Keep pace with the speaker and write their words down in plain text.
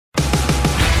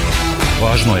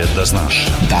Važno je da znaš.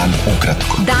 Dan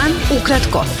ukratko. Dan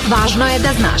ukratko. Važno je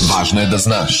da znaš. Važno je da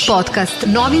znaš. Podcast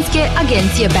novinske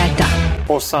agencije Beta.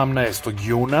 18.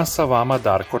 juna sa vama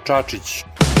Darko Čačić.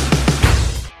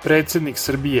 Predsednik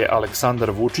Srbije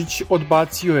Aleksandar Vučić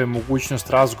odbacio je mogućnost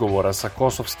razgovora sa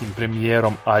kosovskim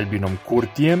premijerom Aljbinom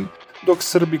Kurtijem, dok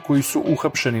Srbi koji su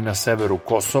uhapšeni na severu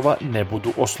Kosova ne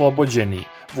budu oslobođeni.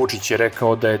 Vučić je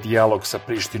rekao da je dijalog sa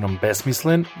Prištinom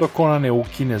besmislen dok ona ne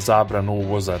ukine zabranu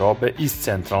uvoza robe iz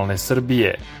centralne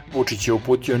Srbije. Vučić je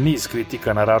uputio niz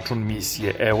kritika na račun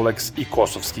misije EULEX i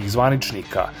kosovskih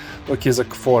zvaničnika, dok je za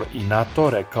KFOR i NATO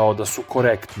rekao da su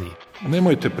korektni.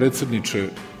 Nemojte, predsjedniče,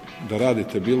 da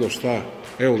radite bilo šta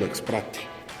EULEX prati.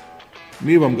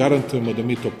 Mi vam garantujemo da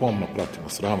mi to pomno pratimo.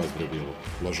 Sram vas bre bilo,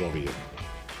 lažovi jedni.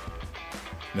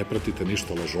 Ne pratite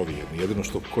ništa, lažovi jedni. Jedino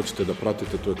što hoćete da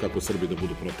pratite, to je kako Srbi da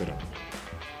budu proterani.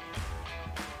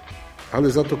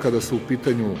 Ali zato kada su u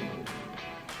pitanju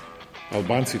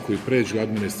Albanci koji pređu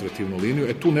administrativnu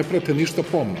liniju, tu ne prate ništa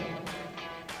pomno.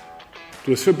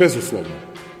 Tu je sve bezuslovno.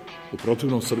 U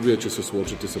protivnom, Srbija će se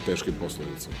suočiti sa teškim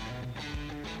posledicama,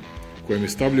 koje mi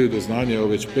stavljaju do znanja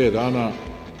već 5 dana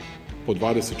po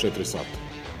 24 sata.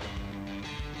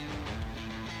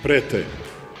 Prete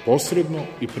posredno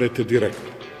i prete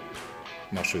direktno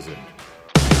našoj zemlji.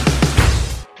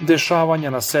 Dešavanja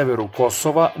na severu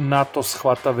Kosova NATO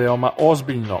shvata veoma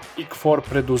ozbiljno i KFOR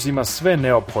preduzima sve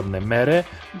neophodne mere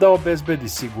da obezbedi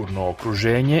sigurno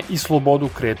okruženje i slobodu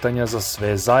kretanja za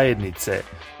sve zajednice,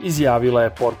 izjavila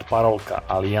je portparolka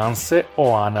Alijanse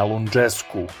Oana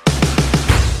Lundžesku.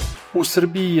 U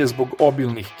Srbiji je zbog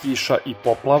obilnih kiša i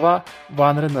poplava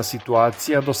vanredna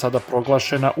situacija do sada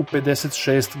proglašena u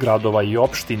 56 gradova i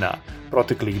opština.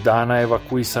 Proteklih dana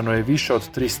evakuisano je više od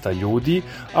 300 ljudi,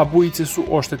 a bujice su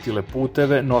oštetile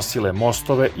puteve, nosile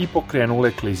mostove i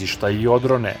pokrenule klizišta i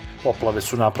odrone. Poplave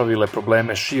su napravile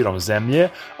probleme širom zemlje,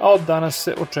 a od danas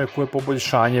se očekuje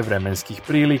poboljšanje vremenskih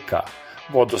prilika.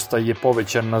 Vodostaj je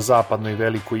povećan na zapadnoj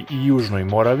Velikoj i Južnoj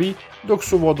Moravi, dok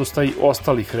su vodostaji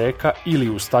ostalih reka ili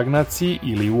u stagnaciji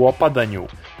ili u opadanju.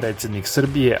 Predsednik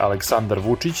Srbije Aleksandar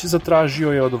Vučić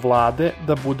zatražio je od vlade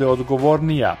da bude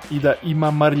odgovornija i da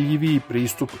ima marljiviji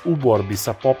pristup u borbi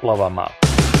sa poplavama.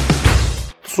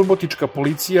 Subotička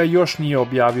policija još nije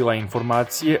objavila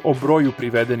informacije o broju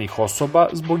privedenih osoba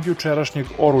zbog jučerašnjeg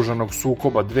oružanog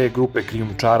sukoba dve grupe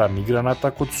krijumčara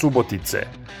migranata kod Subotice.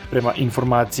 Prema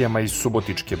informacijama iz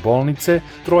Subotičke bolnice,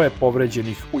 3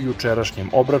 povređenih u jučerašnjem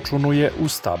obračunu je u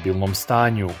stabilnom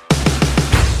stanju.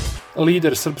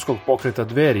 Lider Srpskog pokreta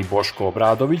Dveri Boško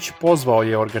Obradović pozvao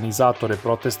je organizatore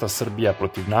protesta Srbija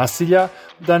protiv nasilja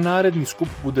da naredni skup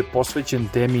bude posvećen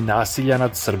temi nasilja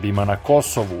nad Srbima na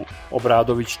Kosovu.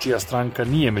 Obradović, čija stranka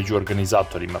nije među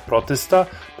organizatorima protesta,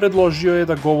 predložio je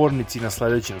da govornici na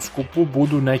sledećem skupu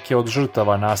budu neke od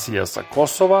žrtava nasilja sa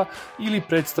Kosova ili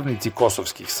predstavnici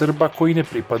kosovskih Srba koji ne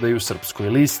pripadaju srpskoj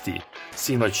listi.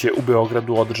 Sinoć je u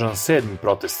Beogradu održan 7.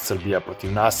 protest Srbija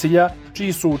protiv nasilja,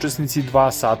 čiji su učesnici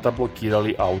 2 sata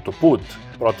blokirali autoput.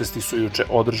 Protesti su juče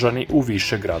održani u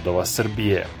više gradova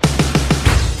Srbije.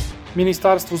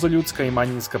 Ministarstvo za ljudska i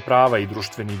manjinska prava i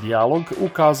društveni dijalog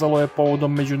ukazalo je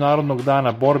povodom Međunarodnog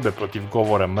dana borbe protiv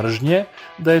govora mržnje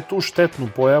da je tu štetnu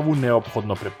pojavu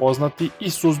neophodno prepoznati i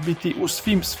suzbiti u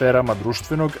svim sferama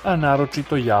društvenog, a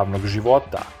naročito javnog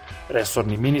života.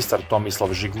 Resorni ministar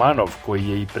Tomislav Žigmanov, koji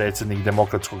je i predsednik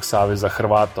Demokratskog saveza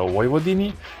Hrvata u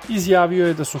Vojvodini, izjavio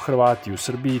je da su Hrvati u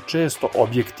Srbiji često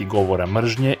objekti govora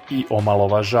mržnje i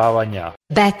omalovažavanja.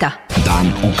 Beta.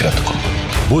 Dan ukratko.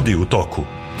 Budi u toku.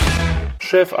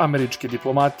 Šef američke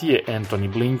diplomatije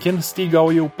Antony Blinken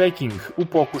stigao je u Peking u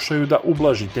pokušaju da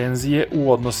ublaži tenzije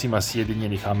u odnosima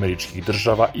Sjedinjenih Američkih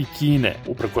Država i Kine.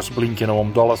 Uprkos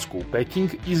Blinkenovom dolasku u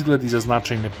Peking, izgledi za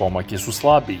značajne pomake su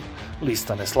slabiji.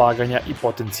 Lista neslaganja i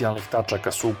potencijalnih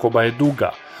tačaka sukoba je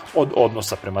duga, od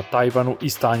odnosa prema Tajvanu i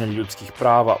stanja ljudskih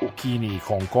prava u Kini i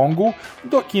Hong Kongu,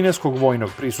 do kineskog vojnog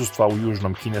prisustva u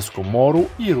Južnom Kineskom moru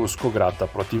i ruskog rata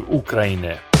protiv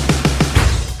Ukrajine.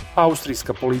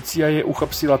 Austrijska policija je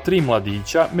uhapsila 3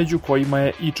 mladića, među kojima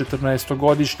je i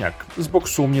 14-godišnjak, zbog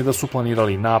sumnje da su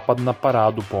planirali napad na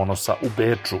paradu ponosa u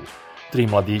Beču. 3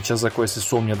 mladića za koje se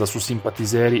sumnja da su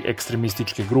simpatizeri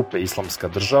ekstremističke grupe Islamska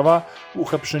država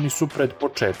uhapšeni su pred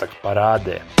početak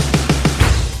parade.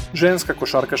 Ženska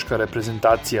košarkaška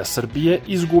reprezentacija Srbije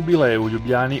izgubila je u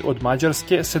Ljubljani od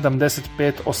Mađarske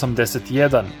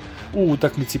 75-81. u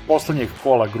utakmici poslednjeg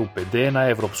kola grupe D na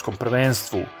Evropskom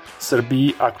prvenstvu.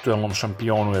 Srbiji, aktuelnom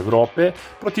šampionu Evrope,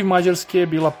 protiv Mađarske je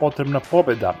bila potrebna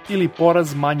pobeda ili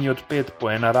poraz manji od 5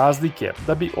 poena razlike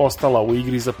da bi ostala u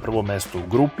igri za prvo mesto u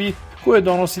grupi, koje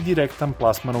donosi direktan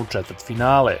plasman u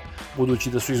četvrtfinale. Budući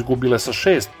da su izgubile sa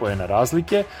 6 poena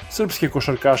razlike, srpske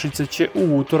košarkašice će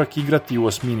u utorak igrati u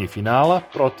osmini finala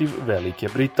protiv Velike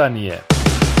Britanije.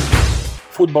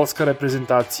 Fudbalska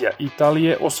reprezentacija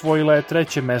Italije osvojila je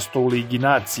 3. mesto u Ligi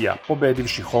nacija,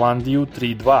 pobedivši Holandiju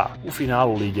 3-2. U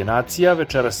finalu Lige nacija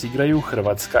večeras igraju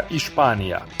Hrvatska i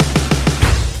Španija.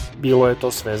 Bilo je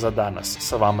to sve za danas.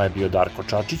 Sa vama je bio Darko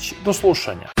Čačić. Do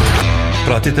slušanja.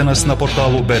 Pratite nas na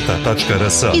portalu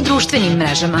beta.rs I društvenim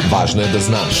mrežama. Važno je da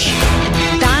znaš.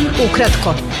 Dan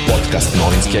ukratko. Podcast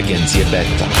novinske agencije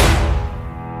Beta.